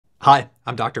Hi,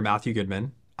 I'm Dr. Matthew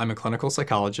Goodman. I'm a clinical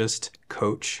psychologist,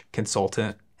 coach,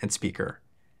 consultant, and speaker.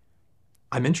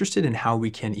 I'm interested in how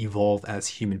we can evolve as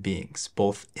human beings,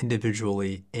 both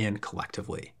individually and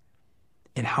collectively,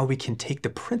 and how we can take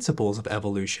the principles of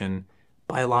evolution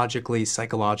biologically,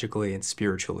 psychologically, and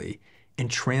spiritually and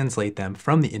translate them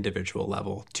from the individual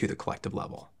level to the collective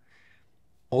level.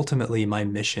 Ultimately, my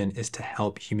mission is to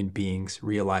help human beings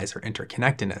realize our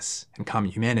interconnectedness and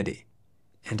common humanity,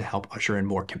 and to help usher in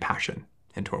more compassion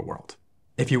into our world.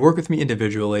 If you work with me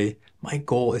individually, my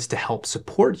goal is to help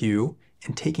support you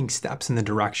in taking steps in the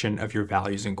direction of your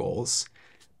values and goals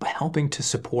by helping to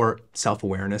support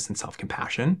self-awareness and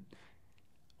self-compassion,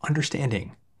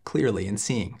 understanding clearly and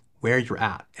seeing where you're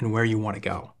at and where you want to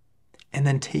go, and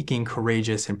then taking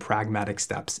courageous and pragmatic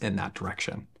steps in that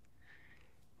direction.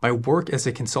 My work as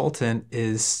a consultant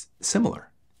is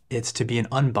similar. It's to be an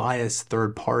unbiased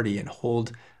third party and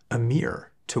hold a mirror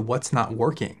to what's not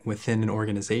working within an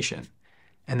organization,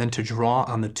 and then to draw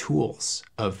on the tools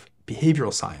of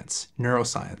behavioral science,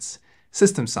 neuroscience,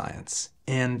 system science,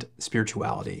 and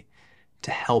spirituality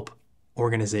to help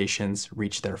organizations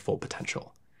reach their full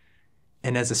potential.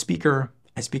 And as a speaker,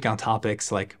 I speak on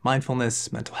topics like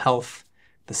mindfulness, mental health,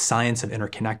 the science of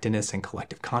interconnectedness and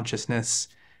collective consciousness,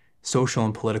 social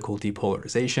and political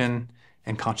depolarization,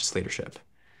 and conscious leadership.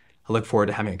 I look forward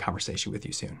to having a conversation with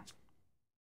you soon.